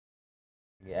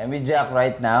Yeah, I'm with Jack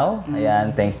right now.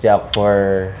 Ayan, thanks Jack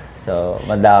for... So,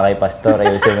 manda kay Pastor.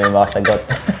 Ayusin mo yung makasagot.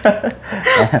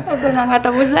 Ito na nga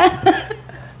tapusan.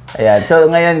 Ayan, so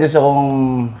ngayon gusto kong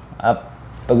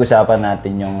pag-usapan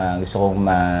natin yung gusto kong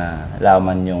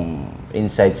malaman yung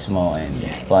insights mo and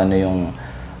kung ano yung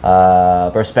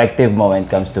perspective mo when it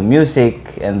comes to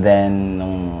music, and then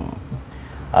nung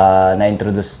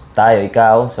na-introduce tayo,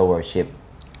 ikaw, sa worship.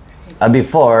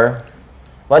 Before,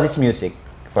 what is music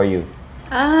for you?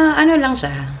 Ano lang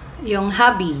siya, yung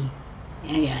hobby.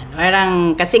 Ayan.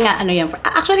 Parang, kasi nga, ano yan,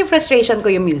 actually frustration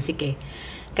ko yung music eh.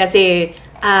 Kasi,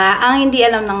 ang hindi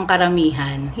alam ng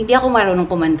karamihan, hindi ako marunong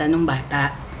kumanta nung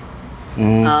bata.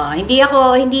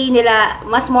 Hindi nila,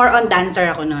 mas more on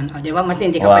dancer ako noon. O, di ba? Mas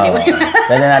hindi ka paniwala.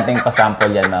 Pwede natin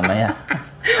pa-sample yan mamaya.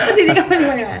 Mas hindi ka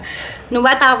paniwala. Nung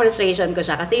bata, frustration ko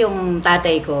siya. Kasi yung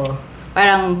tatay ko,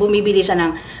 parang bumibili siya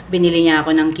binili niya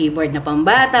ako ng keyboard na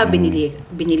pambata, binili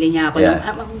niya ako ng,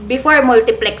 before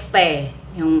multiplex pa eh,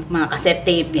 yung mga cassette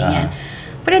tape, ganyan.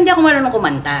 Pero hindi ako marunong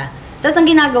kumanta. Tapos ang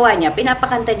ginagawa niya,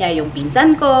 pinapakanta niya yung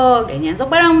pinsan ko, ganyan. So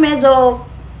parang medyo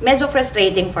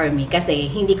frustrating for me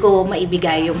kasi hindi ko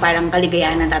maibigay yung parang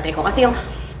kaligayahan ng tatay ko. Kasi yung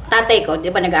tatay ko,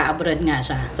 di ba nag-a-abroad nga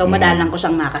siya. So madalang ko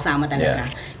siyang makasama talaga.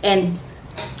 And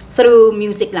through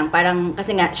music lang, parang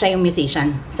kasi nga siya yung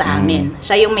musician sa amin.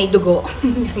 Siya yung may dugo.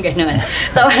 Ganun.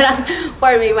 So parang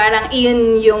for me, parang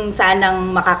iyon yung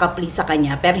sanang makaka-please sa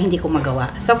kanya pero hindi ko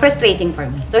magawa. So frustrating for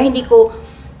me. So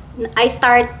I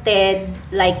started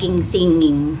liking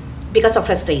singing because of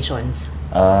frustrations.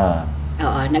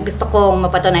 Oo, na gusto kong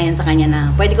mapatunayan sa kanya na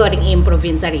pwede ko ring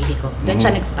i-improve yung sarili ko. Doon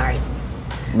siya nag-start.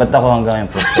 Ba't ako hanggang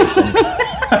yung frustration?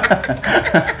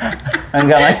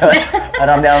 Hanggang ngayon,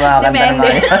 parang di ako makakanta ng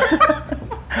ayos.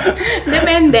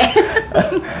 Depende.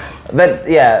 But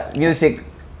yeah, music,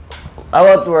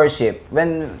 about worship,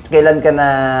 kailan ka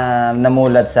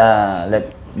namulat sa,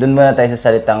 dun muna tayo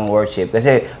sa salitang worship.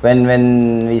 Kasi when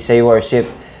we say worship,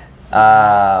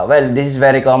 well, this is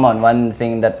very common. One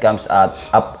thing that comes up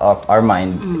of our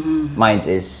minds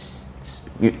is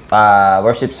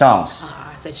worship songs.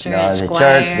 Sa church, choir.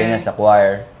 Church, ganyan, sa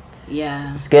choir.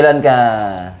 Yeah. Kailan ka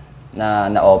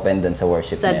na-open dun sa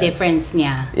worship Sa difference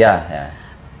niya. Yeah.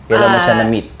 Kailan mo siya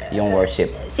na-meet, yung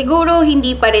worship? Siguro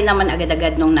hindi pa rin naman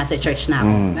agad-agad nung nasa church na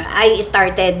ako. I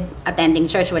started attending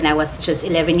church when I was just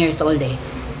 11 years old eh.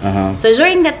 So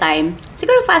during that time,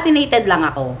 siguro fascinated lang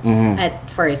ako at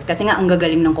first. Kasi nga ang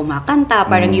gagaling ng kumakanta,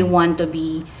 parang you want to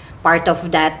be part of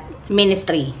that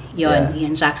ministry. Yun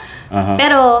siya.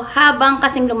 Pero habang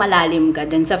kasing lumalalim ka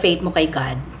dun sa faith mo kay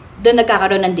God, dun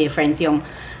nagkakaroon ng difference yung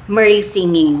Merle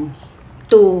singing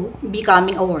to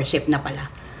becoming a worship na pala.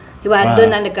 Diba?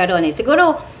 Doon na nagkaroon eh.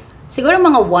 Siguro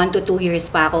mga 1 to 2 years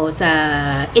pa ako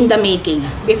in the making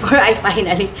before I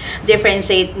finally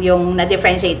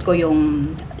na-differentiate ko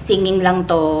yung singing lang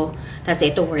to, tapos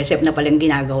ito worship na palang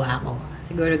ginagawa ko.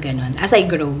 Siguro ganun. As I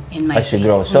grow in my faith. As you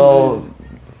grow. So,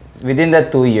 within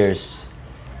that 2 years,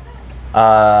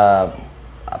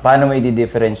 paano mo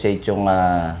i-differentiate yung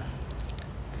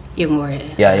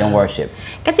yung worship?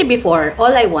 Kasi before,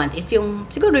 all I want is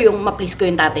siguro yung ma-please ko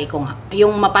yung tatay ko nga.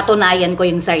 Yung mapatunayan ko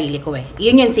yung sarili ko eh.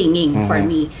 Yun yung singing for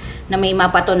me. Na may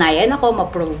mapatunayan ako,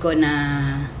 ma-prove ko na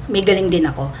may galing din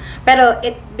ako. Pero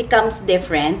it becomes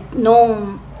different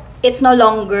nung it's no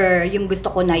longer yung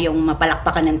gusto ko na yung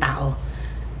mapalakpakan ng tao.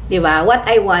 Diba? What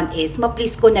I want is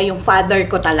ma-please ko na yung Father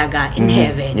ko talaga in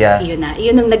heaven. Yeah. Yun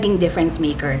yung naging difference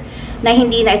maker. Na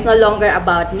hindi na, it's no longer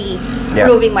about me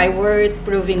proving my worth,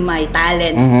 proving my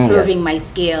talent, proving my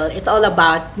skill. It's all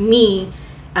about me.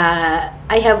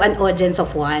 I have an audience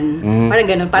of one. Parang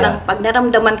ganun. Parang pag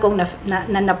naramdaman kong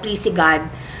na-please si God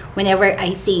whenever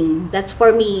I sing, that's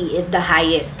for me is the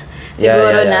highest.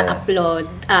 Siguro na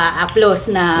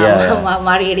applause na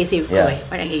marireceive ko eh.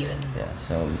 Parang yun. Yeah.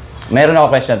 So, meron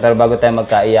ako question, pero bago tayo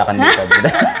magkaiyakan dito.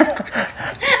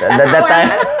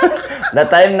 That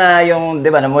time na yung,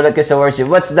 di ba, namulat ka sa worship,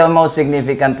 what's the most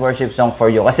significant worship song for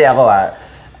you? Kasi ako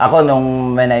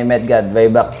nung when I met God,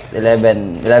 way back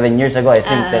 11 years ago, I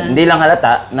think, hindi lang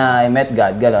halata na I met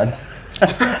God, gano'n.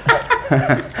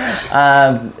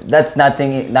 That's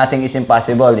nothing is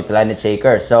impossible, ni Planet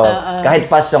Shaker. So, kahit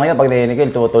fast song yun, pag narinig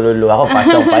ko, tutululu ako,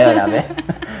 fast song pa yun, namin.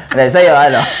 Sa'yo,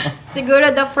 ano?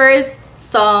 Siguro the first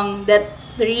song that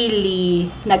really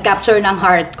nag-capture ng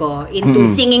heart ko into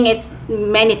singing it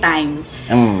many times.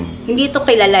 Hindi ito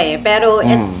kilala eh, pero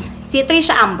it's si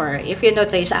Trisha Amber, if you know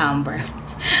Trisha Amber.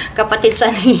 Kapatid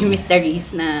siya ni Mr.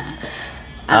 Reese na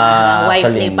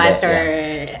wife ni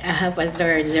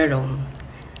Pastor Jerome.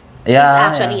 She's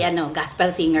actually gospel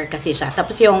singer kasi siya.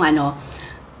 Tapos yung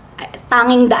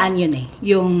tanging daan yun eh,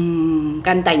 yung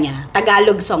kanta niya.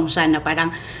 Tagalog song siya na parang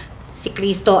si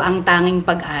Kristo ang tanging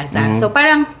pag-asa. So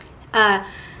parang,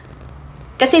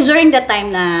 kasi during that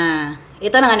time na,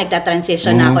 ito na nga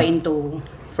nagta-transition na ako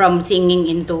from singing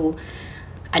into,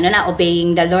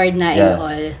 obeying the Lord na and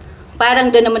all.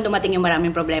 Parang doon naman dumating yung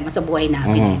maraming problema sa buhay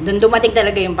namin. Doon dumating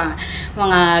talaga yung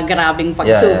mga grabing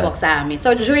pagsubok sa amin.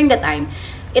 So during that time,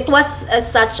 it was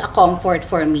such a comfort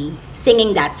for me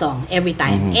singing that song every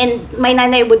time. And my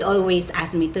nanay would always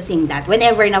ask me to sing that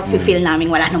whenever na-feel namin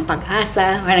wala nang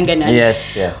pag-asa, parang ganun. Yes,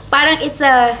 yes. Parang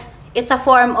it's a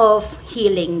form of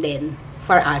healing din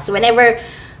for us. Whenever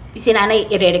si nanay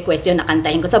i-request yun,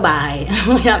 nakantahin ko sa bahay.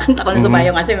 Nakanta ko na sa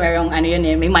bahay kasi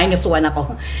may -1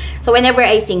 ako. So whenever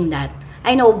I sing that,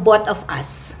 I know both of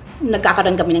us,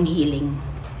 nagkakaroon kami ng healing.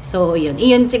 So yun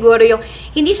siguro yung,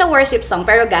 hindi siya worship song,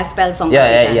 pero gospel song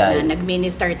kasi siya, na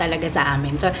nag-minister talaga sa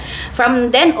amin. So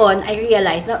from then on, I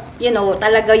realized,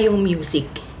 talaga yung music.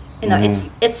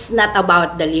 It's not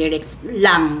about the lyrics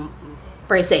lang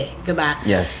per se, diba?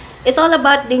 Yes. It's all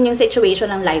about din yung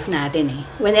situation ng life natin eh.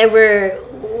 Whenever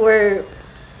we're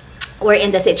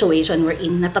in the situation we're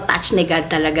in, natatouch ni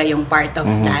God talaga yung part of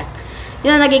that.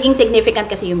 Nagiging significant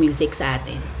kasi yung music sa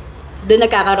atin. Doon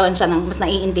nagkakaroon siya ng, mas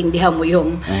naiintindihan mo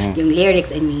yung lyrics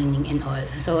and meaning and all.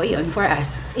 So, yun, for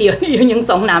us. Yun yung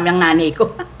song namin, ang nanay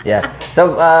ko. Yeah.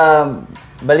 So,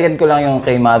 balikan ko lang yung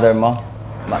kay mother mo.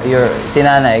 Si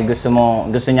nanay, gusto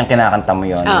niyang kinakanta mo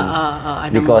yun.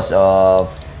 Because of...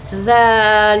 The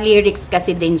lyrics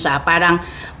kasi din siya, parang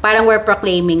we're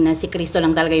proclaiming na si Kristo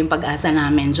lang talaga yung pag-asa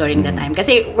namin during the time.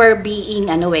 Kasi we're being,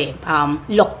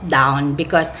 locked down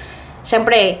because,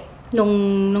 syempre,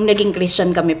 nung naging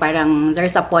Christian kami, parang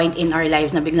there's a point in our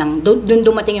lives na biglang dun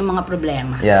dumating yung mga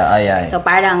problema. Yeah. So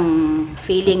parang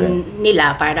feeling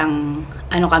nila, parang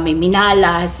kami,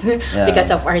 minalas because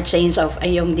of our change of,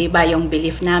 yung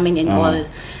belief namin and all.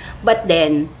 But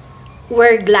then,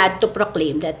 we're glad to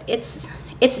proclaim that it's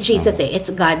Jesus it's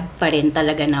God pa rin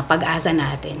talaga na pag-asa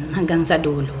natin hanggang sa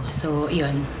dulo. So,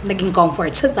 yun, naging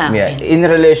comfort siya sa amin. Yeah. In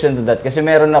relation to that, kasi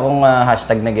meron akong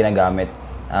hashtag na ginagamit,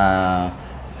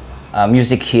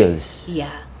 music heals. Yeah.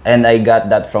 And I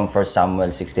got that from 1 Samuel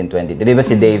 16:20. Di ba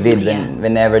si David,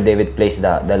 whenever David plays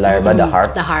the lyre ba, the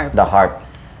harp,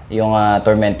 yung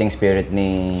tormenting spirit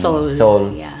ni Saul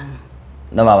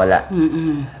nawawala.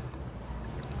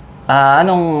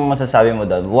 Anong masasabi mo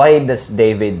doon? Why does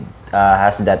David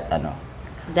has that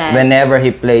whenever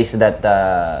he plays that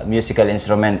musical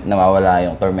instrument, nawawala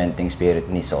yung tormenting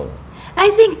spirit ni Saul? I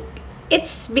think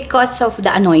it's because of the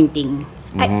anointing.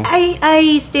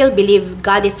 I still believe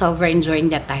God is sovereign during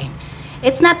that time.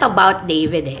 It's not about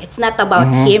David eh. It's not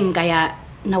about him kaya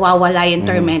nawawala yung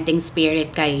tormenting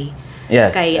spirit kay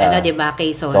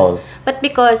Saul. But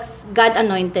because God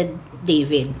anointed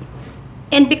David.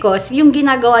 And because yung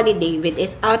ginagawa ni David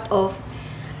is out of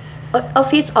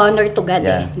his honor to God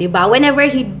eh, 'di ba? Whenever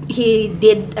he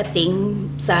did a thing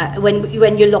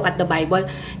when you look at the Bible,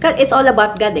 it's all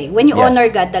about God eh. When you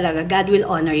honor God talaga, God will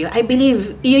honor you. I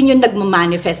believe yun yung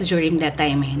nagma-manifest during that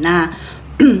time eh, na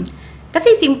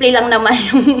kasi simple lang naman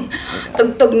yung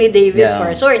tugtog ni David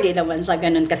for sure, hindi naman siya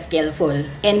ganun ka-skillful.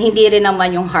 And hindi rin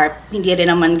naman yung harp, hindi rin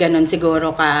naman ganun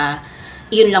siguro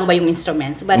yun lang ba yung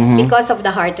instruments. But because of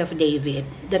the heart of David,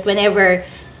 that whenever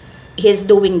he's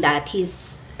doing that,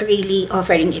 he's really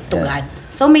offering it to God.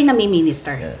 So may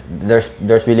nami-minister. There's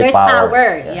really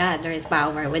power. Yeah, there is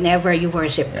power whenever you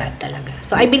worship God talaga.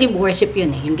 So I believe worship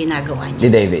yun eh, yung ginagawa niya. Ni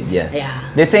David,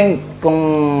 Do you think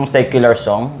kung secular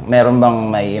song, meron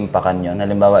bang may impakan yun?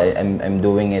 Halimbawa, I'm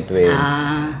doing it with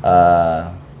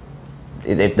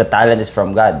the talent is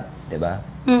from God, di ba?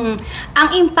 Ang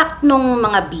impact nung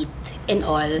mga beat and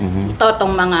all,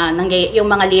 yung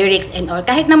mga lyrics and all,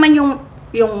 kahit naman yung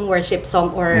worship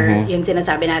song or yung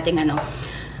sinasabi natin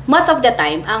most of the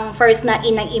time, ang first na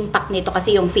inang impact nito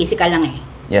kasi yung physical lang eh.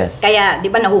 Yes. Kaya, di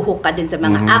ba nahuhook ka din sa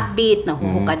mga upbeat,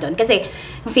 nahuhook ka doon. Kasi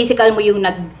yung physical mo yung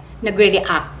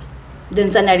nagre-react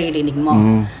dun sa naririnig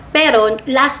mo. Pero,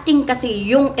 lasting kasi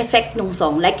yung effect ng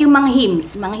song. Like yung mga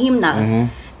hymns, mga hymnals.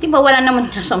 Di ba wala naman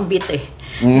na siyang beat eh.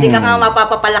 Hindi ka nga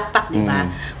mapapapalakpak, di ba?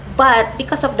 But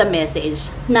because of the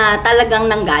message na talagang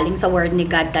nanggaling sa word ni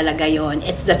God talaga yon,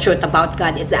 it's the truth about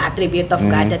God, it's the attribute of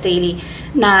God that really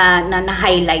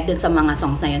na-highlight dun sa mga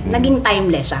songs na yun. Naging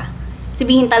timeless siya.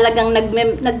 Sabihin talagang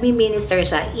nagmi-minister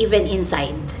siya even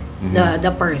inside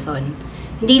the person.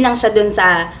 Hindi lang siya dun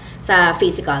sa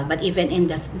physical, but even in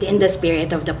the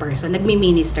spirit of the person,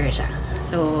 nagmi-minister siya.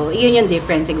 So, yun yung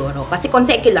difference siguro. Kasi kung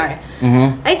secular,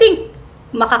 I think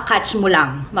makakatch mo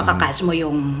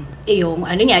yung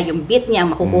beat niya,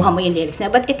 makukuha mo yung lyrics niya,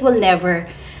 but it will never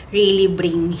really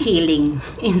bring healing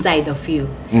inside of you.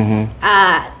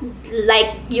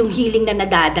 Like yung healing na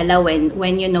nadadala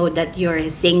when you know that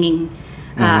you're singing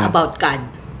about God.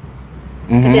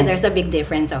 Kasi there's a big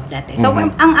difference of that. So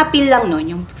ang appeal lang nun,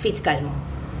 yung physical mo.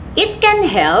 It can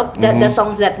help, the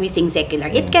songs that we sing secular,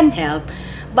 it can help,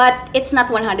 but it's not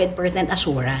 100%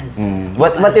 assurance.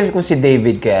 What if kung si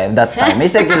David kaya that time, may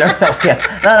secular songs kaya?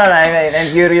 No,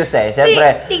 I'm curious eh.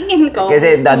 Siyempre, tingin ko.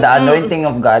 Kasi the anointing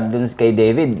of God dun kay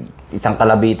David, isang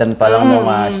kalabitan pa lang ng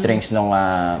strings ng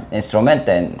instrument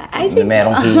and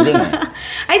merong healing eh.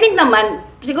 I think naman,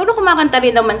 siguro kumakanta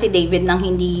rin naman si David ng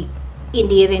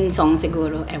hindi rin song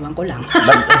siguro, ewan ko lang.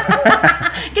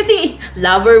 Kasi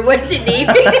lover boy si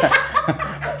David.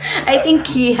 I think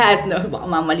he has, no, baka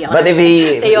mamali ako. But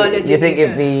you think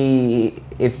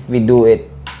if we do it,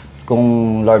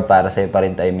 kung Lord para sa'yo pa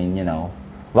rin tayo,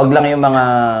 wag lang yung mga,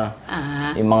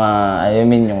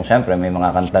 yung syempre may mga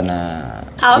kanta na,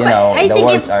 the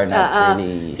words are not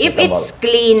really if it's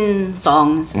clean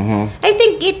songs, I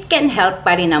think it can help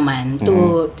pa rin naman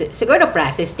to siguro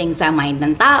process things sa mind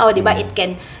ng tao, di ba? It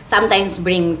can sometimes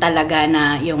bring talaga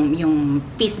na yung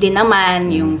peace din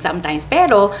naman, yung sometimes,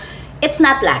 pero it's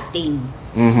not lasting.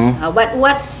 But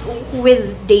what's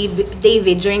with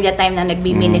David during the time na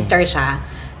nagbi-minister siya,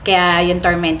 kaya yung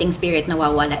tormenting spirit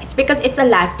nawawala, it's because it's a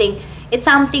lasting, it's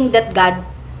something that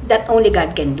only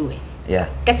God can do eh. Yeah.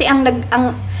 Kasi ang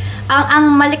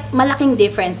malaking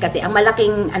difference kasi, ang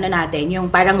malaking natin, yung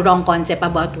parang wrong concept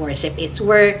about worship is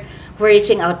we're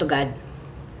reaching out to God.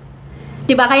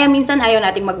 Diba? Kaya minsan ayaw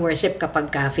nating mag-worship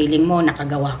kapag feeling mo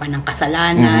nakagawa ka ng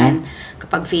kasalanan,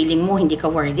 kapag feeling mo hindi ka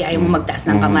worthy, ayaw mo magtaas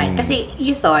ng kamay. Kasi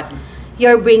you thought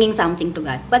you're bringing something to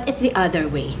God. But it's the other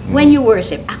way. When you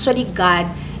worship, actually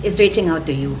God is reaching out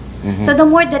to you. So the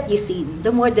more that you sin,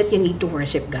 the more that you need to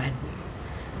worship God.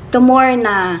 The more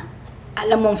na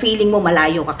alam mong feeling mo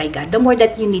malayo ka kay God, the more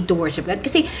that you need to worship God.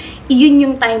 Kasi yun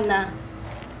yung time na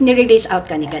nire-reach out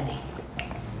ka ni God eh.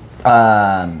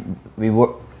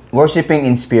 Worshiping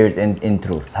in spirit and in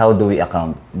truth, how do we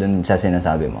account dun sa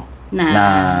sinasabi mo?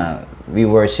 Na we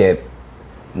worship,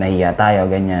 nahiya tayo,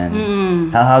 ganyan.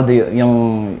 How do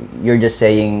you're just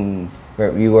saying,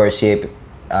 we worship,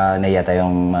 nahiya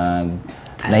tayong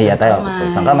nahiya tayo,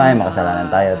 isang kamay, makasalanan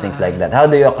tayo, things like that. How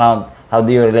do you account, how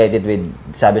do you relate it with,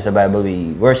 sabi sa Bible,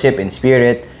 we worship in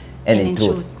spirit and in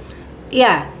truth?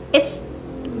 Yeah, it's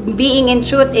being in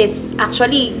truth is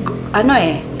actually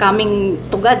coming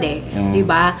to God eh, 'di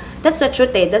ba? That's the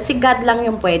truth eh. That's si God lang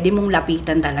yung pwede mong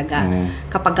lapitan talaga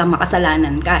kapag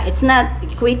makasalanan ka. It's not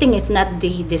quitting, is not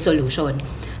the solution.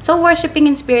 So worshiping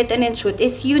in spirit and in truth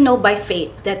is by faith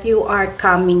that you are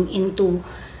coming into,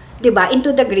 'di ba?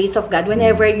 Into the grace of God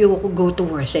whenever you go to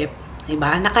worship, 'di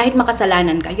ba? Na kahit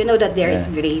makasalanan ka, you know that there is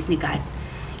grace ni God.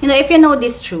 If you know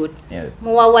this truth,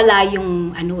 mawawala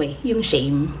yung yung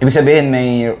shame. Ibig sabihin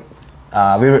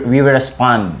we will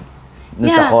respond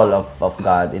sa call of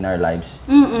God in our lives.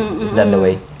 Is that the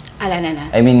way? Alala.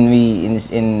 I mean,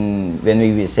 when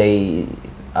we say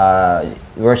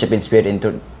worship in spirit and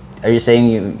truth, are you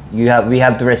saying we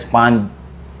have to respond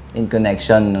in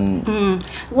connection?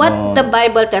 What the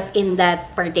Bible tells in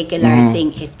that particular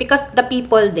thing is because the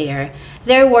people there,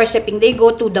 they're worshiping, they go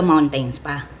to the mountains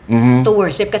pa to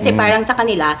worship kasi parang sa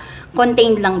kanila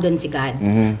contained lang dun si God.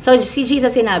 So si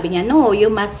Jesus sinabi niya, no,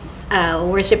 you must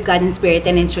worship God in spirit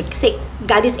and in truth kasi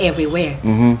God is everywhere.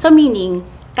 So meaning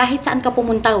kahit saan ka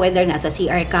pumunta, whether nasa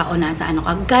CR ka o nasa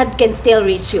ka, God can still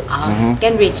reach you out,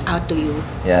 can reach out to you.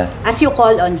 Yeah. As you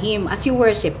call on Him, as you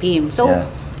worship Him. So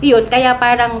yun, kaya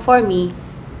parang for me,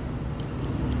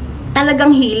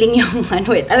 talagang healing yung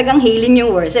talagang healing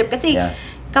yung worship kasi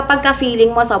kapag ka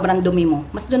feeling mo sobrang dumi mo,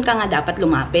 mas doon ka nga dapat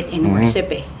lumapit in worship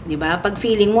eh, 'di ba? Pag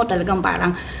feeling mo talagang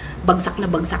parang bagsak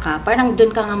na bagsak ka, parang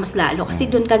doon ka nga mas lalo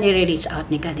kasi doon ka nire-reach out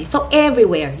ni God eh. So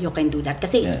everywhere you can do that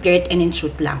kasi spirit and in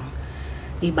truth lang.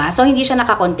 'Di ba? So hindi siya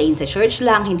naka-contain sa church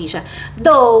lang, hindi siya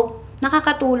though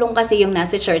nakakatulong kasi yung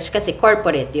nasa church kasi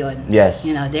corporate 'yon. Yes.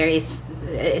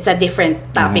 It's a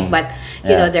different topic but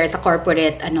there's a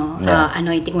corporate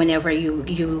anointing whenever you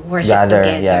worship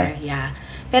together.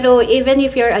 Pero even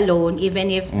if you're alone, even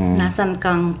if nasan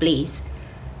kang place,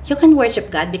 you can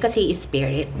worship God because He is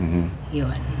spirit.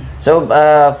 Yun. So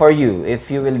for you,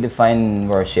 if you will define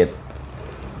worship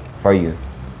for you,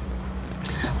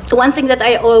 one thing that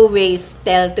I always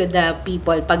tell to the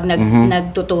people pag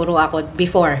nagtuturo ako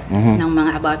before ng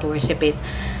mga about worship is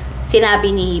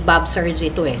sinabi ni Bob Sergi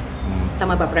ito eh.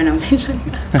 Tama ba pronunciation?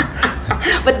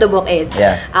 But the book is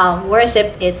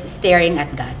worship is staring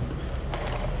at God.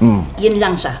 Yun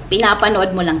lang siya.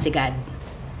 Pinapanood mo lang si God.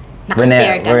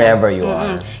 Nakastare ka wherever you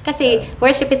are. Kasi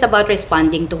worship is about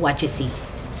responding to what you see.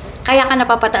 Kaya ka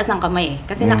napapataas ang kamay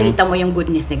kasi nakita mo yung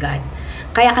goodness ni God.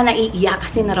 Kaya ka naiiyak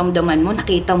kasi naramdaman mo,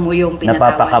 nakita mo yung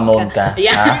pinatawad Napapaka-mode ka.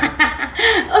 Yeah. Ha?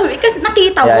 Oh, because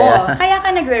nakita Yeah, mo. yeah. Kaya ka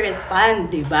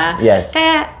nagre-respond, di ba? Yes.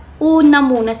 Kaya una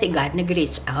muna si God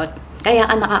nag-reach out. Kaya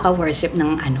ka nakaka-worship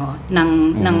ng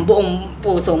ng buong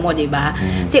puso mo, di ba?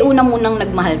 Kasi una munang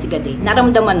nagmahal si God eh.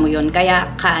 Naramdaman mo yun,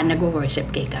 kaya ka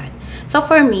nag-worship kay God. So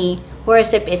for me,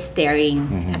 worship is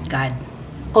staring at God.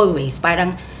 Always.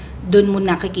 Parang dun mo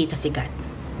nakikita si God.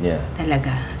 Yeah.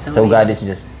 Talaga. So God is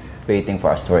just waiting for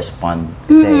us to respond.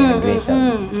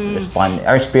 Respond.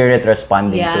 Our spirit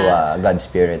responding to God's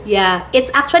spirit. Yeah. It's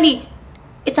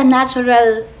a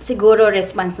natural siguro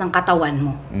response ng katawan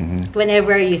mo.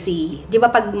 Whenever you see, 'di ba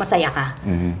pag masaya ka,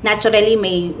 naturally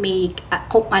may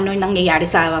kung ano nangyayari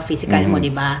sa physical mo,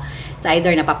 'di ba? It's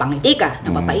either napapangiti ka,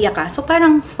 napapaiyak ka. So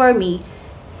parang for me,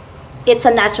 it's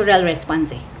a natural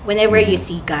response eh. Whenever you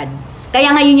see God.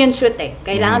 Kaya nga yun yung truth eh.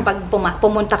 Kailangan pag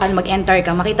pumunta ka, mag-enter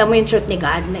ka, makita mo yung truth ni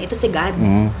God na ito si God.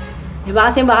 Di ba?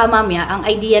 Kasi baka mamaya, ang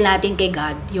idea natin kay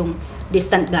God, yung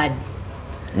distant God.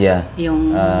 Yeah.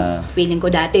 Yung feeling ko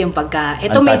dati, yung pagka,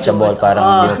 ito may Diyos. Parang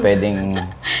hindi mo pwedeng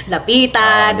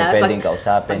lapitan. hindi pwedeng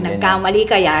kausapin. Pag nagkamali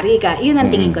ka, yari ka. Yun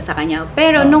ang tingin ko sa kanya.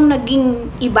 Pero nung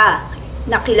naging iba,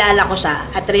 nakilala ko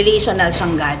siya at relational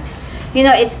siyang God, you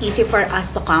know, it's easy for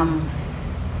us to come.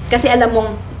 Kasi alam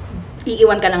mong,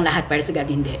 iiwan ka ng lahat pero si God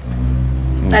hindi.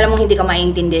 Alam mo hindi ka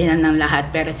maiintindihan ng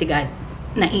lahat pero si God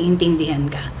naiintindihan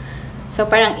ka. So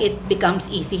parang it becomes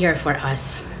easier for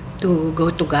us to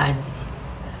go to God.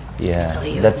 Yeah. So,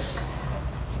 That's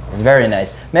very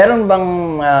nice. Meron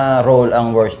bang role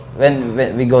ang worship when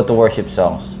we go to worship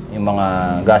songs, yung mga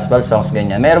gospel songs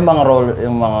ganyan? Meron bang role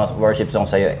yung mga worship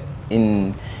songs sa'yo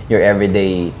in your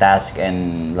everyday task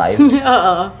and life?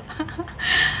 Oo.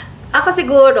 Ako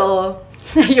siguro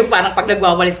yung parang pag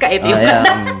nagwawalis ka, ito yung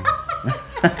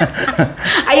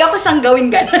ayoko siyang gawin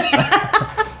gano'n.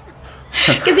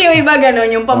 Kasi yung iba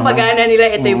gano'n, yung pampagana nila,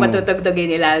 ito yung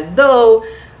patutugtugin nila. Though,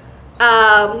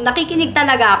 nakikinig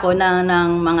talaga ako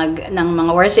ng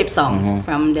mga worship songs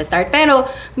from the start. Pero,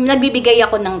 nagbibigay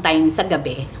ako ng time sa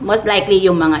gabi. Most likely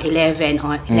yung mga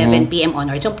 11 p.m.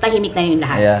 onwards. Yung tahimik na yung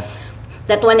lahat. Yeah.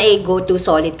 That when I go to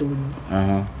solitude,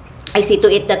 I see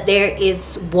to it that there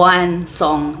is one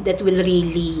song that will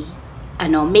really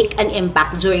make an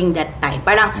impact during that time.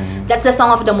 Parang that's the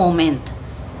song of the moment.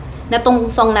 Na tong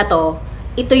song na to,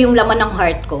 ito yung laman ng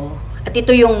heart ko at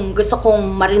ito yung gusto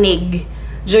kong marinig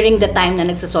during the time na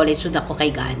nagsasolitude ako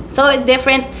kay God. So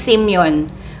different theme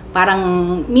yun. Parang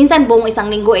minsan buong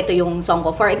isang linggo ito yung song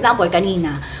ko. For example,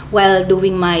 kanina while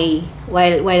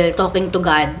talking to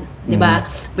God, 'di ba?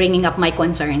 Bringing up my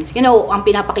concerns. You know, ang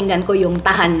pinapakinggan ko yung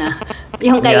tahan na.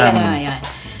 Yung kaya yan.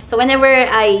 So whenever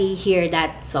I hear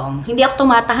that song, hindi ako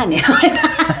tumatahan eh.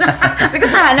 Hindi ko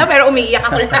tahan na, pero umiiyak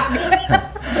ako lang.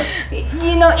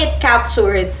 You know, it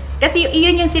captures. Kasi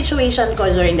yun yung situation ko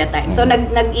during that time. So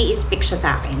nag-i-speak siya sa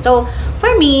akin. So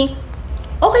for me,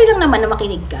 okay lang naman na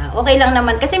makinig ka. Okay lang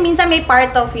naman. Kasi minsan may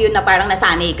part of you na parang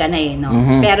nasanay ka na eh, no?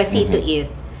 Pero see to it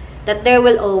that there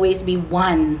will always be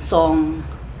one song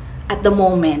at the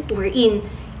moment wherein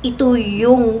ito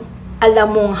yung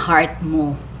alam mong heart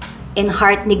mo and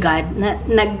heart ni God na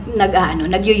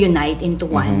nag-unite into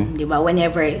one, 'di ba?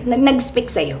 Whenever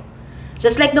nag-speak sa iyo.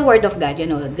 Just like the word of God, you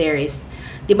know, there is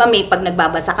 'di ba may pag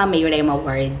nagbabasa ka may rhema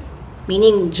word.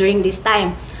 Meaning during this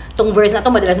time, tong verse na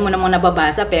to madalas mo namang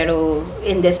nababasa pero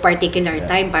in this particular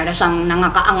time para siyang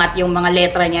nangakaangat yung mga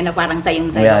letra niya na parang sayong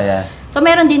sayo. Yeah. So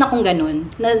meron din akong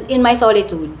ganun na in my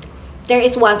solitude, there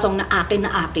is one song na akin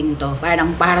to.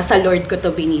 Parang para sa Lord ko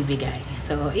to binibigay.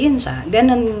 So, yun siya.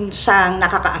 Ganun siyang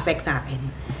nakaka-affect sa akin.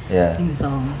 Yeah. Yung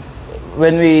song.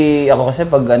 Ako kasi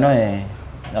pag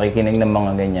nakikinig ng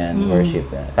mga ganyan, worship.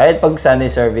 Kahit pag Sunday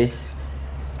service,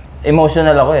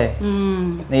 emotional ako eh.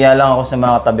 Niya lang ako sa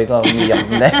mga katabi ko, umiyak.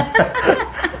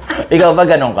 Ikaw ba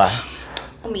ganun ka?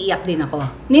 Umiiyak din ako.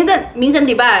 Minsan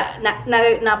 'di ba,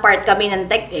 na part kami ng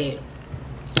tech eh.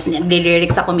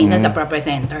 Nagli-lyrics ako minsan sa proper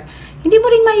center. Hindi mo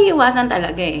rin maiiwasan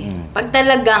talaga eh. Pag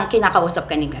talagang kinakausap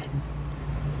ka ni God.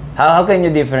 How can you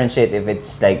differentiate if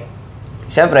it's like,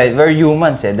 syempre, we're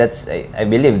humans eh. That's, I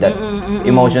believe that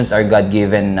emotions are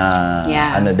God-given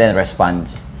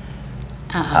response.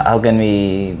 How can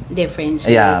we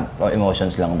differentiate? Yeah, or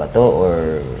emotions lang ba to?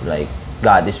 Or like,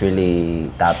 God is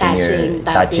really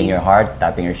touching your heart,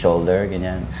 tapping your shoulder,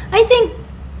 ganyan. I think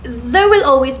there will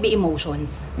always be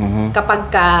emotions kapag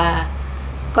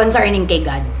concerning kay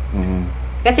God.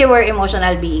 Kasi we're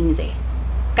emotional beings eh.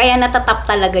 Kaya natatap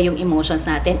talaga yung emotions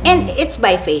natin. And it's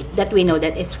by faith that we know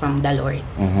that it's from the Lord.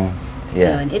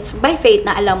 Yeah. Yun. It's by faith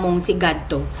na alam mong si God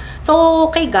to. So,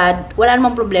 kay God, wala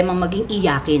namang problema maging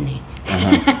iyakin eh.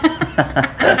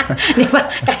 Di ba?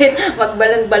 Kahit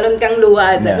magbalon-balon kang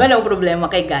luha dyan, walang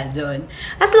problema kay God dyan.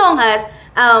 As long as,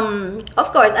 of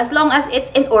course, as long as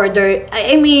it's in order,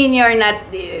 I mean, you're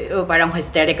not, parang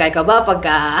hysterical ka ba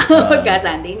pagka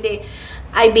Sunday? Hindi.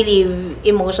 I believe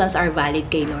emotions are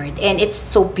valid kay Lord. And it's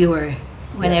so pure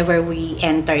whenever we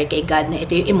enter kay God na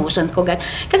ito yung emotions ko, God.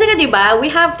 Kasi nga, di ba,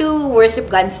 we have to worship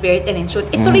God in spirit and in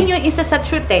truth. Ito rin yung isa sa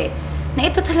truth eh. Na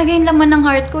ito talaga yung laman ng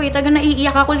heart ko eh. Talagang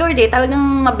naiiyak ako, Lord eh. Talagang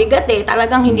mabigat eh.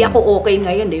 Talagang hindi ako okay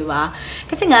ngayon, di ba?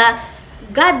 Kasi nga,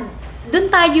 God, doon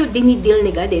tayo dinideal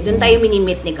ni God eh. Doon tayo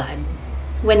minimit ni God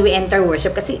when we enter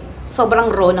worship. Kasi sobrang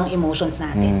raw ng emotions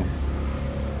natin.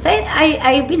 So,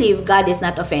 I believe God is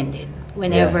not offended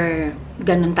whenever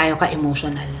ganun tayo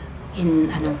ka-emotional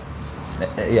in ano.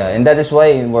 Yeah, and that is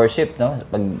why in worship, no?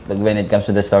 Pag when it comes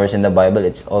to the stories in the Bible,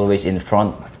 it's always in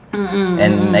front.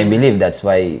 And I believe that's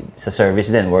why sa service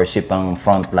din, worship ang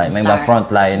frontline. May mga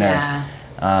frontliner.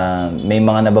 Yeah. May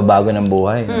mga nababago ng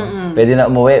buhay. Pwede na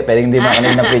umuwi, pwede hindi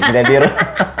makinig ng preach.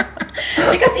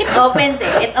 Because it opens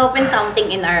it opens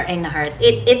something in our hearts.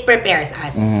 It prepares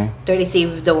us to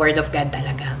receive the word of God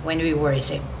talaga when we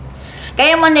worship.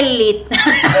 Kaya mo nalilit.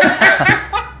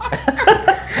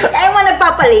 Kaya mo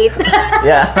nagpapalit.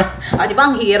 Yeah. Di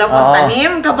ba ang hirap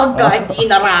magtanim kapag hindi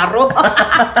nararo?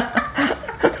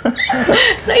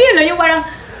 So yun, yung parang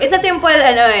it's a simple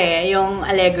yung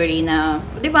allegory na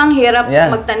 'di ba ang hirap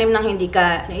magtanim ng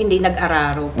hindi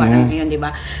nag-araro, parang yun, 'di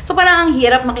ba? So parang ang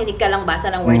hirap makinig ka lang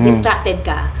basa ng word, distracted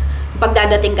ka.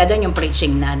 Pagdadating ka doon yung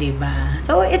preaching na, 'di ba?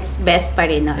 So it's best pa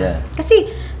rin na.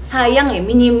 Kasi sayang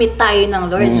minimit tayo ng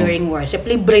Lord during worship.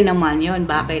 Libre naman yun.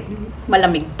 Bakit?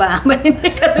 Malamig pa. Hindi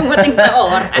ka dumating sa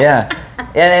oras. Yeah.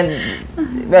 And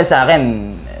well, sa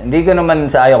akin, hindi ko naman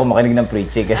sa ayaw ko makinig ng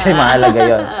preaching kasi mahalaga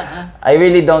yun. I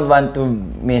really don't want to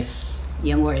miss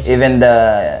yung worship. Even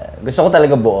gusto ko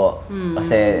talaga buo.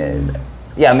 Kasi,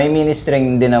 may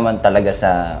ministering din naman talaga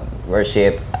sa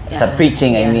worship, sa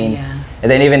preaching, I mean. And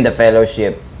then even the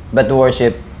fellowship. But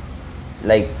worship,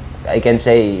 like, I can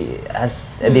say,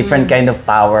 has a different kind of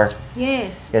power.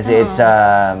 Yes. Kasi it's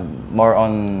more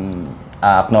on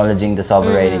acknowledging the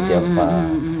sovereignty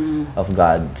of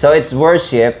God. So it's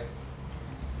worship.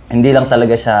 Hindi lang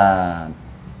talaga siya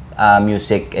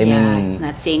music. I mean, it's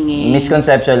not singing.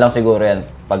 Misconception lang siguro yan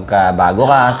pagka bago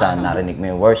ka, sa narinig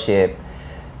mo yung worship.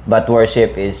 But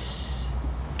worship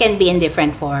can be in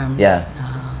different forms. Yeah.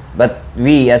 But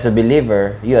we as a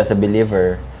believer, you as a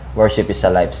believer, worship is a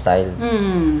lifestyle.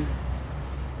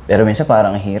 Pero minsan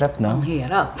parang ang hirap, no? Ang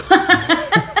hirap.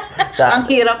 Ang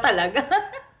hirap talaga.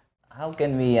 How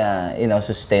can we,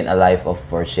 sustain a life of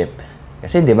worship?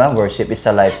 Kasi di ba, worship is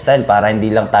a lifestyle. Para hindi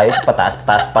lang tayo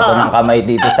pataas-taas pa to ng kamay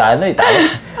dito sa tapos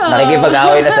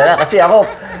nakikipag-away na sana. Kasi ako,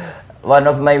 one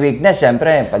of my weakness,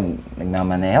 syempre, pag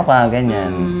nagmamaneho ka,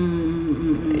 ganyan.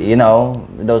 You know,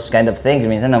 those kind of things,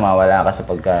 minsan namawala ka sa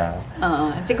pagka...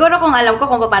 Siguro kung alam ko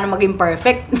kung paano maging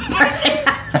perfect.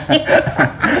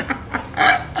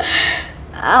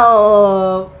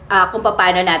 Kung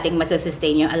paano nating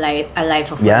masusustain yung a life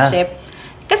of worship.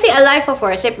 Kasi a life of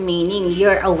worship meaning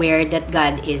you're aware that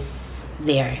God is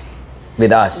there.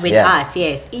 With us. With us,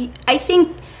 yes. I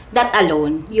think that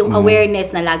alone, yung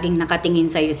awareness na laging nakatingin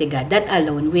sa'yo si God, that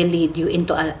alone will lead you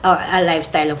into a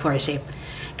lifestyle of worship.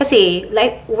 Kasi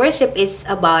worship is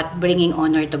about bringing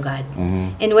honor to God.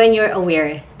 And when you're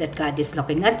aware that God is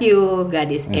looking at you,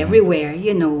 God is everywhere,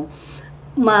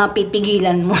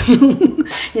 mapipigilan mo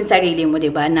yung sarili mo,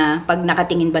 'di ba? Na pag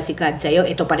nakatingin ba si God sa'yo,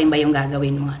 ito pa rin ba yung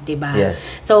gagawin mo, 'di ba? Yes.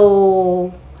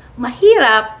 So,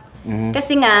 mahirap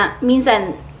kasi nga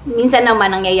minsan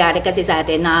naman nangyayari kasi sa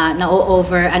atin na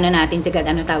na-over natin si God,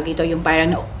 tawag dito, yung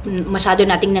parang masyado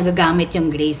nating nagagamit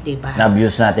yung grace, di ba?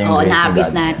 Na-abuse natin yung grace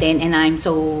na-abuse natin, and I'm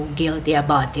so guilty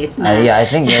about it. I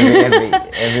think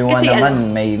everyone kasi, naman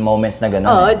may moments na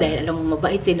gano'n. Dahil alam mo,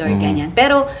 mabait si Lord, ganyan.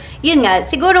 Pero, yun nga,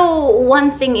 siguro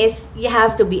one thing is, you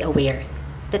have to be aware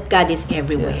that God is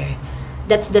everywhere.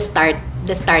 That's the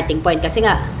starting point. Kasi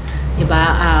nga, di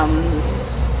ba,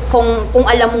 kung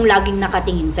alam mong laging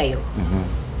nakatingin sa'yo,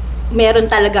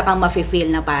 meron talaga kang mafe-feel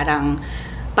na parang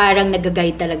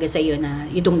nag-guide talaga sa iyo na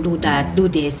you don't do that, do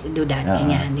this, do that,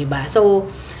 ganyan, di ba? So,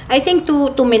 I think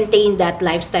to maintain that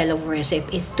lifestyle of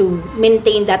worship is to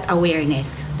maintain that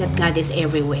awareness that God is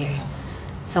everywhere.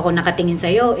 So, kung nakatingin sa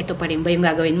iyo, ito pa rin ba yung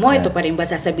gagawin mo? Ito pa rin ba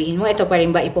sasabihin mo? Ito pa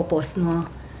rin ba ipopost mo?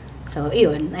 So,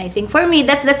 yun. I think for me,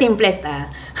 that's the simplest,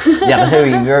 Yeah,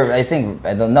 kasi I think,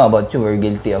 I don't know about you, we're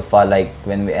guilty of like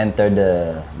when we enter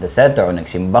the center o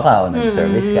nagsimba ka o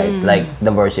nag-service ka, it's like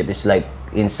the worship is like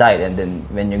inside, and then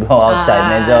when you go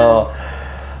outside, medyo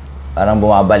parang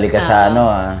bumabalik ka sa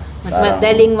mas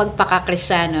madaling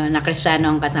magpaka-Kristyano na Kristyano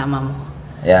ang kasama mo.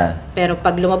 Yeah. Pero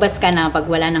pag lumabas ka na, pag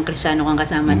wala ng Kristyano kang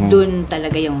kasama, dun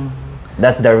talaga yung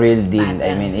that's the real deal. battle.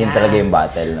 I mean, yun talaga yung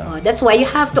battle, no? That's why you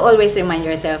have to always remind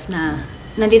yourself na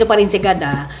nandito pa rin si God,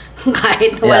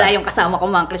 kahit wala yung kasama ko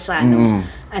mga Kristiyano,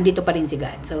 andito pa rin si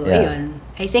God. So, ayun.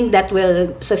 I think that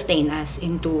will sustain us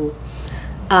into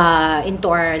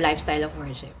our lifestyle of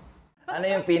worship. Ano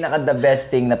yung pinaka-the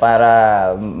best thing na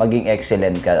para maging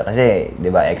excellent ka? Kasi, di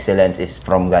ba, excellence is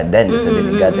from God din. So,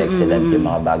 God excellent yung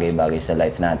mga bagay-bagay sa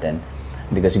life natin.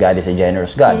 Because God is a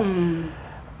generous God.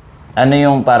 Ano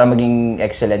yung para maging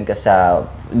excellent ka sa...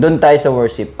 Doon tayo sa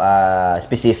worship,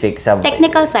 specific sa...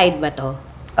 Technical side ba to?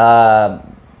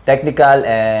 Technical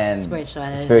and...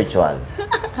 Spiritual.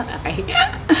 Okay.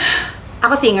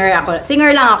 Ako singer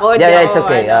lang ako. Yeah, it's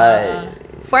okay.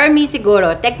 For me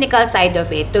siguro, technical side of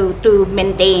it, to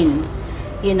maintain,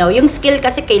 yung skill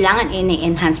kasi kailangan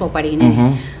ini-enhance mo pa rin.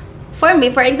 For me,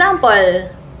 for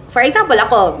example,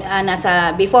 ako,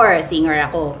 before, singer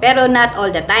ako. Pero not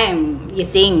all the time, you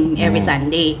sing every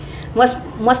Sunday.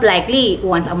 Most likely,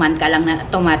 once a month ka lang na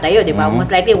tumatayo, di ba?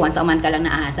 Most likely, once a month ka lang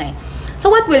na-assign.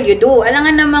 So, what will you do?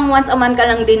 Alangan namang once a month ka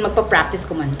lang din magpa-practice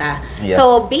kumanta. Yeah.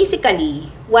 So, basically,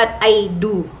 what I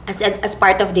do as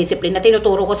part of discipline, na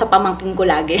tinuturo ko sa pamangkin ko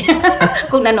lagi,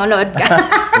 kung nanonood ka.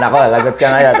 Nako, lagot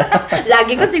ka ngayon.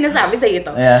 Lagi ko sinasabi sa iyo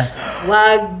to. Yeah.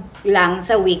 Wag lang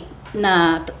sa week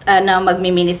na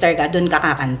magmi-minister ka, doon ka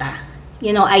kakanta.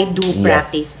 I do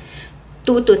practice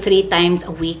 2 to 3 times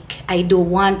a week. I do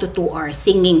 1 to 2 hours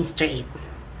singing straight.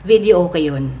 Video okay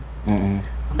yun.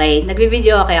 Okay?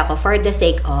 Nagvi-video okay ako for the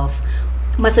sake of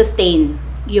masustain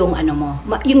yung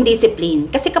yung discipline.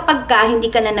 Kasi kapag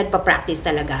hindi ka na nagpa-practice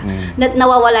talaga,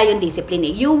 nawawala yung discipline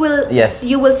eh. You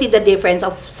will see the difference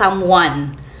of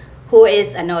someone who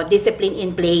is disciplined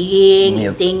in playing,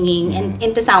 in singing, and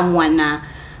into someone na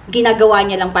ginagawa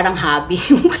niya lang parang hobby,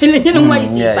 yung kailan niya nung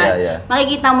maisipan.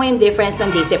 Makikita mo yung difference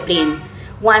ng discipline.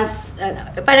 Once,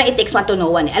 parang it takes one to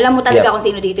know one. Alam mo talaga kung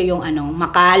sino dito yung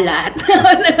makalat.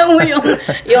 Alam mo yung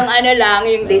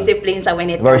yung discipline sa when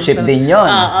it comes to... Worship din yun.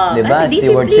 Diba?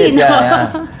 Discipline.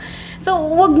 So,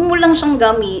 wag mo lang siyang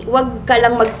wag ka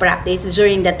lang mag-practice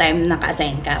during the time na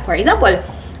naka-assign ka. For example,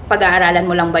 pag-aaralan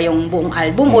mo lang ba yung buong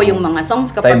album o yung mga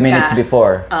songs kapag 5 minutes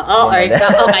before. Oo,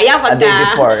 o kaya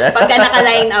pagka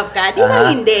naka-line up ka. Di ba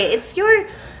hindi?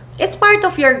 It's part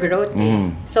of your growth.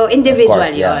 So,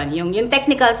 individual yun. Yung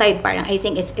technical side, parang I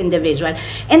think it's individual.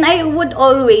 And I would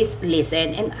always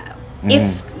listen. And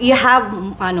if you have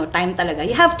time talaga,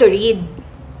 you have to read.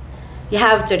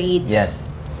 Yes.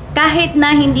 Kahit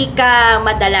na hindi ka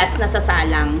madalas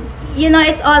nasasalang,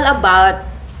 it's all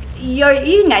about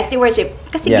yun nga, stewardship.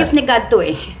 Kasi gift ni God to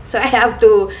eh. So, I have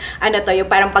to, yung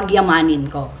parang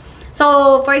pagyamanin ko.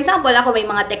 So, for example, ako may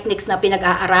mga techniques na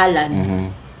pinag-aaralan.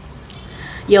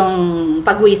 Yung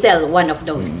pag-whistle, one of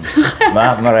those.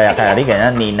 Mariah Carey,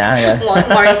 ganyan, Nina.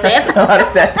 Morissette.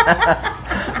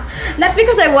 Not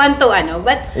because I want to,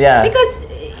 but because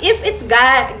if it's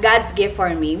God's gift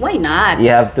for me, why not?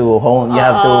 You have to hone, you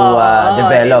have to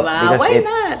develop. Diba? Because why it's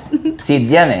not? seed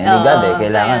yan eh. Ni God eh.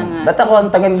 Kailangan. Ba't ako ang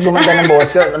tagal gumanda ng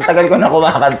boses ko? Ang tagal ko na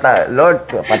kumakanta. Lord,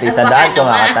 pati sa daan,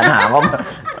 kumakanta na ako.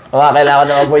 Kailangan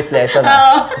na mag-voice lesson.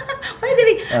 Pwede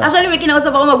rin. Actually, may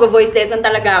kinausap ako mag-voice lesson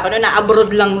talaga ako.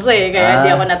 Na-abroad lang siya eh. Kaya hindi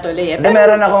ako natuloy eh. Pero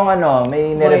meron akong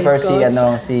may nirefer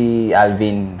si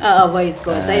Alvin. Voice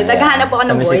coach. Naghahanap ako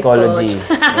ng voice coach.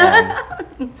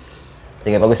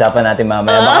 Sige, pag-usapan natin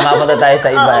mamaya. Baka mapunta tayo sa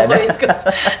iba. Voice coach.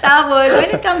 Tapos, when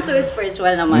it comes to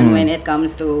spiritual naman, when it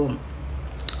comes to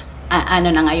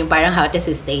yung parang how to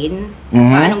sustain,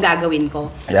 anong gagawin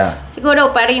ko. Siguro,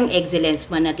 parang yung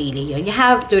excellence manatili yun. You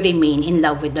have to remain in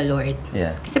love with the Lord.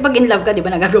 Kasi pag in love ka, di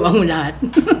ba, nagagawa mo lahat?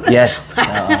 Yes.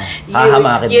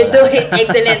 You do it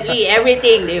excellently,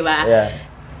 everything, di ba?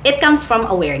 It comes from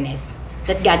awareness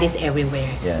that God is everywhere.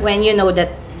 When you know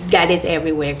that God is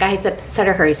everywhere, kahit sa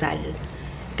rehearsal,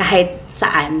 kahit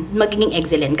saan, magiging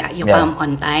excellent ka. You come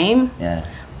on time,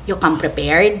 you come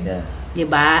prepared, di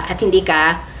ba? At hindi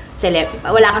ka,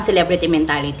 wala kang celebrity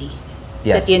mentality.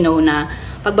 That you know na,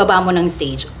 pagbaba mo ng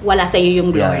stage, wala sa'yo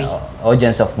yung glory.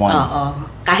 Audience of one.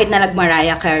 Kahit na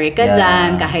nag-Mariah Carey ka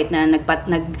dyan, kahit na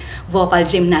nag-vocal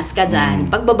gymnast ka dyan,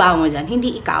 pagbaba mo dyan,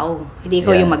 hindi ikaw. Hindi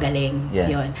ikaw yung magaling.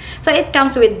 Yun. So, it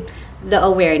comes with the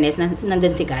awareness na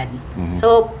nandun si God.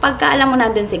 So, pagka alam mo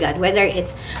nandun si God, whether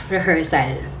it's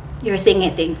rehearsal, you're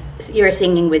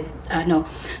singing with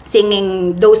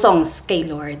singing those songs kay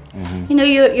Lord. You know,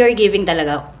 you're giving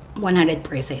talaga 100%.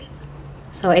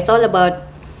 So it's all about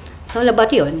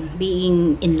yun,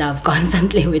 being in love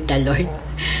constantly with the Lord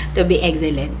to be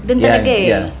excellent. Dun talaga eh.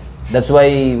 Yeah. That's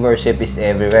why worship is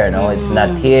everywhere, no? It's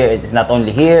not here, it's not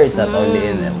only here, it's not only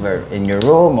in your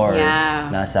room or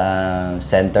nasa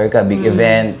center ka, big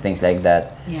event, things like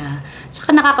that. Yeah.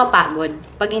 Saka nakakapagod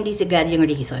pag hindi si God yung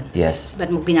reason. Yes.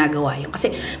 Ba't mo ginagawa yun?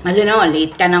 Kasi, imagine mo,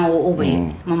 late ka nang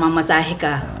uuwi, mamamasahe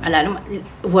ka,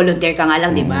 volunteer ka nga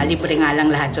lang, di ba? Libre nga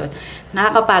lang lahat yun.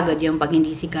 Nakakapagod yung pag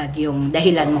hindi si God yung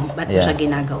dahilan mo, ba't mo siya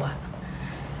ginagawa.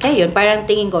 Kaya yun, parang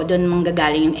tingin ko, doon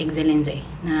manggagaling yung excellence eh.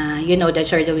 Na you know that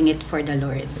you're doing it for the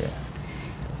Lord. Yeah.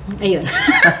 Ayun.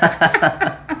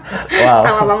 Wow.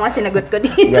 Tama ba mga sinagot ko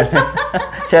dito?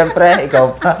 Siyempre,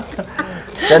 ikaw pa.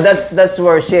 So that's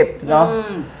worship, no?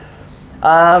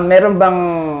 Meron bang,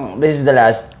 this is the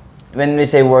last, when we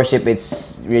say worship,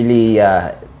 it's really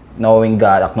knowing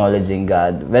God, acknowledging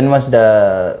God. When was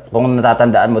kung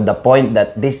natatandaan mo, the point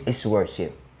that this is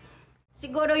worship?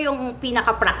 Siguro yung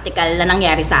pinaka-practical na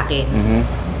nangyari sa akin.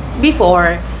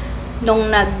 Before,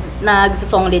 nung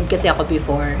nag-song lead kasi ako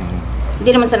before, hindi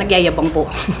naman sa nagyayabang po.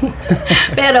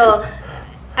 Pero,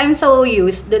 I'm so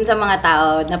used dun sa mga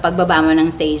tao na pagbaba mo ng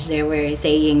stage, they were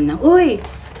saying na, uy,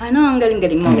 ang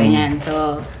galing-galing mo, ganyan.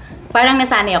 So, parang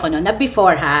nasanay ako noon na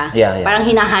before parang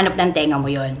hinahanap ng tenga mo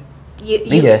yun.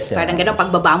 Yes, parang gano'n,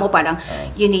 pagbaba mo, parang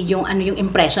you need yung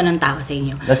impression ng tao sa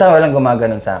inyo. Basta walang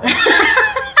gumaganon sa akin.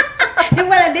 Yung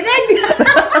wala dinig.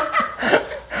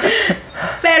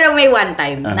 Pero may one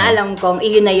time na alam kong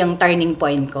iyon na yung turning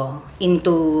point ko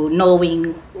into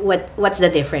knowing what's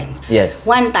the difference. Yes.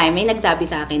 One time, may nagsabi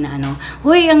sa akin na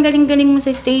Hoy, ang galing-galing mo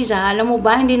sa stage Alam mo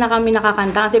ba, hindi na kami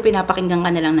nakakanta kasi pinapakinggan ka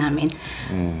na lang namin.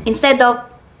 Instead of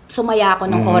sumaya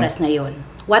ako ng oras na yon,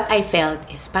 what I felt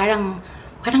is parang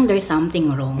there's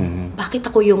something wrong. Bakit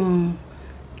ako yung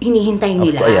hinihintay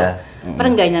nila?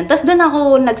 Parang ganyan. Tapos doon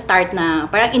ako nag-start na,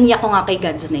 parang iniyak ko nga kay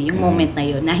God yun yung moment na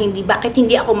yun, na bakit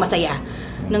hindi ako masaya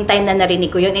nung time na narinig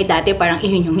ko yun, dati parang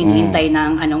yun yung hinihintay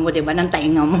ng, diba, ng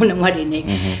tainga mo na marinig.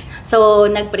 So,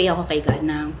 nag-pray ako kay God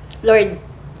na, Lord,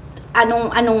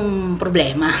 anong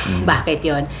problema? Bakit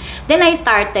yun? Then I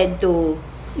started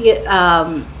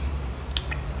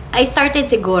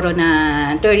siguro na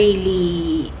to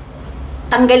really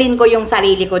tanggalin ko yung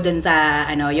sarili ko dun sa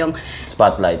yung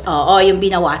spotlight. Oo, yung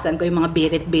binawasan ko yung mga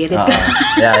birit-birit ko.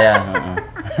 Yeah.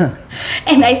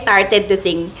 And I started to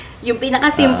sing yung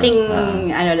pinakasimpleng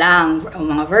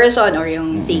mga version or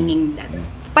yung singing that.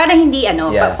 Para hindi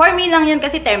for me lang yun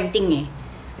kasi tempting eh.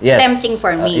 Yes. Tempting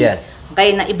for me. Yes.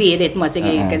 Kaya na ibirit mo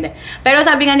sige. Pero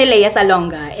sabi nga ni Lea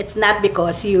Salonga, it's not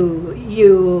because you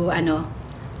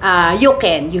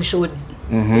can, you should.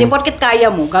 Hindi porket kaya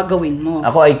mo, gagawin mo.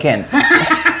 Ako, I can't.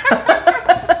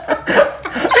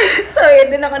 So,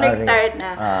 yun din ako nag-start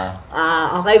na,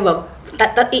 okay ba,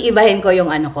 iibahin ko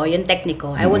yung yung technique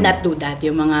ko. I will not do that,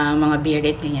 yung mga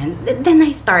birit ganyan. Then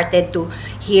I started to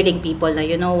hearing people na,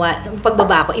 you know what, yung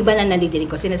pagbaba ko, iba na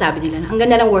nandidinig ko, sinasabi nila na, ang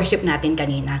ganda ng worship natin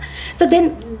kanina. So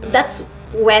then, that's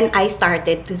when I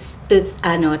started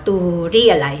to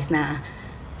realize na,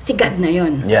 si God na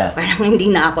yun. Yeah. Parang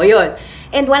hindi na ako yun.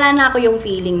 And wala na ako yung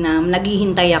feeling na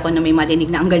naghihintay ako na may madinig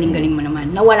na ang galing-galing mo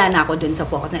naman. Nawala na ako dun sa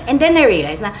focus. And then I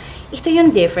realized na ito yung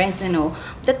difference,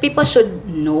 that people should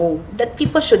know, that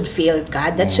people should feel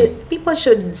God, that people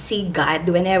should see God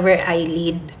whenever I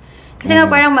lead. Kasi nga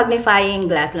parang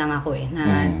magnifying glass lang ako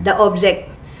na the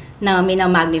object na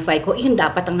minamagnify ko, yun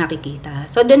dapat ang nakikita.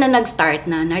 So doon na nag-start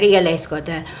na na-realize ko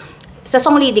na sa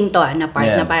song leading to na part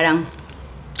na parang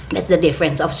that's the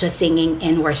difference of just singing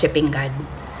and worshiping God.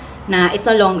 Na it's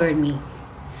no longer me.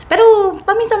 Pero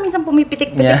paminsan-minsan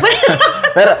pumipitik-pitik pa rin.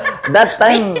 Pero that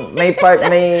time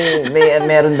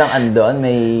meron dang andon,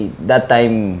 that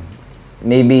time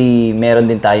maybe meron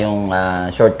din tayong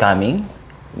shortcoming.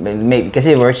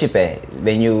 Kasi worship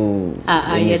when you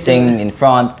sing in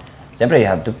front, siyempre, you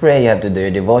have to pray, you have to do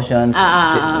your devotions.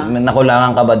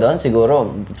 Nakulangan ka ba doon?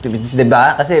 Siguro.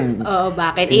 Diba? Kasi... Oo,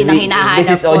 bakit? Yun ang hinahanap ko This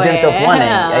is audience of one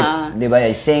diba?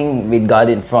 I sing with God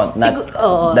in front, not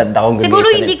the congregation siguro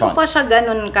hindi in front. ko pa siya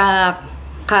ganun ka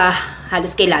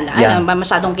halos kilala.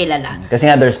 Masyadong kilala. Kasi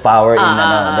nga there's power in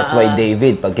that's why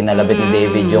David, pag kinalabit ni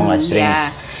David yung strings.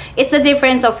 Yeah. It's the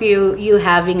difference of you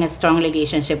having a strong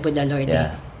relationship with the Lord.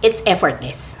 Yeah. It's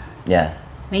effortless. Yeah.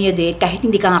 When you do it, kahit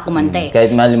hindi ka nga kumanta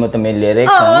Kahit malimutan mo yung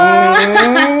lyrics.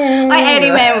 I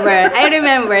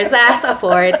remember sa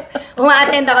fourth,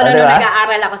 Uma-attend ako Ah, nung diba?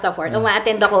 nag-aaral ako sa Fort.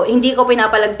 Uma-attend ako. Hindi ko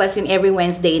pinapalagpas yung every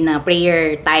Wednesday na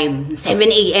prayer time. 7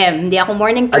 a.m. Hindi ako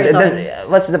morning person.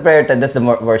 What's the prayer time? That's the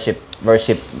worship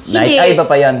night? Hindi. Ay, iba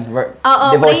pa yan. Oo,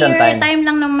 Devotion prayer time. time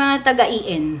lang ng mga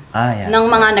taga-IN. Yeah. Ng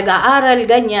mga nag-aaral,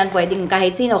 ganyan. Pwedeng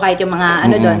kahit sino, kahit yung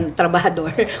mga doon,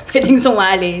 trabahador, pwedeng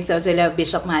sumali. So sila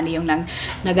Bishop Manny yung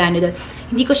nag-ano doon.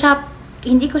 Hindi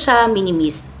ko siya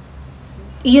minimiss.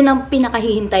 Yun ang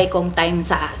pinakahihintay kong time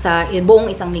sa buong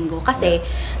isang linggo kasi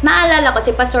naalala ko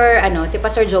si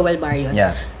Pastor Joel Barrios.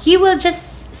 Yeah. He will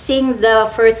just sing the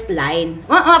first line.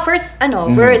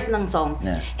 Verse ng song.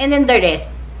 Yeah. And then the rest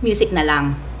music na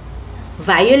lang.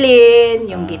 Violin,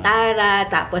 yung gitara,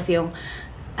 tapos yung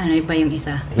ano ba yung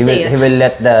isa? He will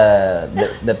let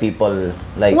the people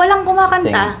like walang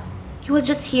kumakanta. sing. You will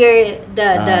just hear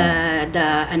the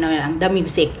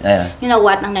music. Yeah. You know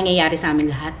what, ang nangyayari sa amin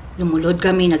lahat? Lumulod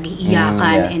kami,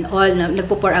 nag-iiyakan and all,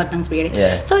 nagpo-pour out ng spirit.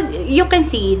 Yeah. So, you can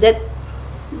see that,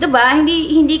 diba,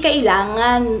 hindi ka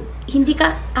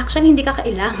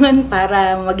kailangan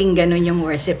para maging ganun yung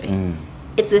worship.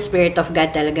 It's the Spirit of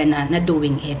God talaga na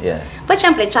doing it. Yeah. But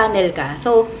syempre, channel ka.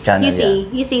 So, Channel,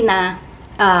 you see na,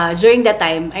 during that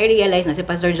time, I realized na si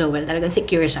Pastor Joel talagang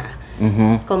secure siya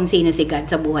kung sino si God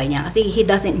sa buhay niya. Kasi he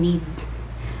doesn't need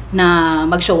na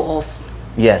mag-show off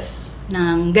Yes.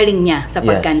 ng galing niya sa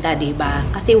pagkanta, diba?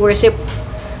 Kasi worship,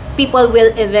 people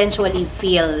will eventually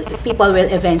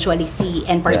see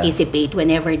and participate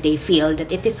whenever they feel that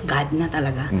it is God na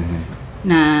talaga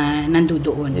na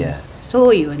nandoon. Yeah. So,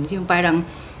 yun. Yung parang,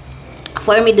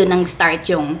 for me, doon nang start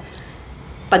yung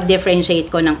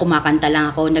pag-differentiate ko ng kumakanta lang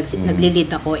ako,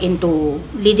 nagli-lead ako into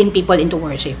leading people into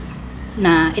worship.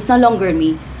 Na it's no longer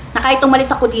me. Na kahit umalis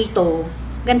ako dito,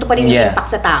 ganito pa rin yung impact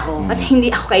sa tao. Kasi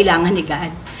hindi ako kailangan ni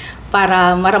God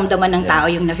para maramdaman ng tao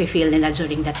yung nafe-feel nila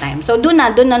during that time. So doon na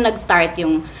nag-start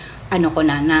yung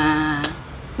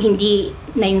hindi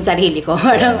na yung sarili ko.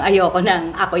 Parang ayoko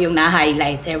nang ako yung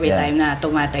na-highlight every time na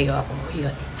tumatayo ako.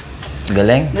 Yun.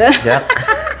 Galing, Jack.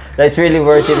 That's really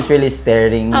worship, it's really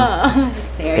staring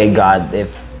kay God.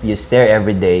 If you stare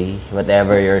every day,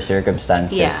 whatever your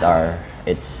circumstances are,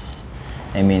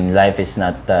 life is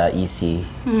not easy.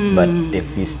 But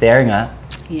if you stare nga,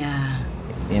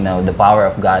 the power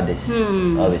of God is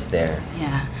always there.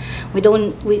 Yeah.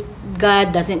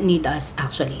 God doesn't need us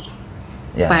actually.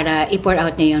 Yeah. Para i-pour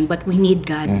out niya yun, but we need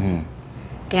God.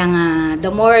 Kaya nga,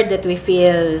 the more that we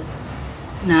feel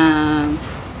na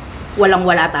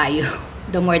walang-wala tayo,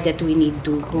 the more that we need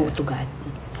to go to God.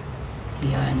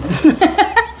 Yan.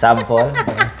 Sample.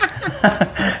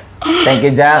 Thank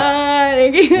you, Jack.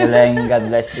 Thank you. Galing. God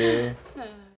bless you.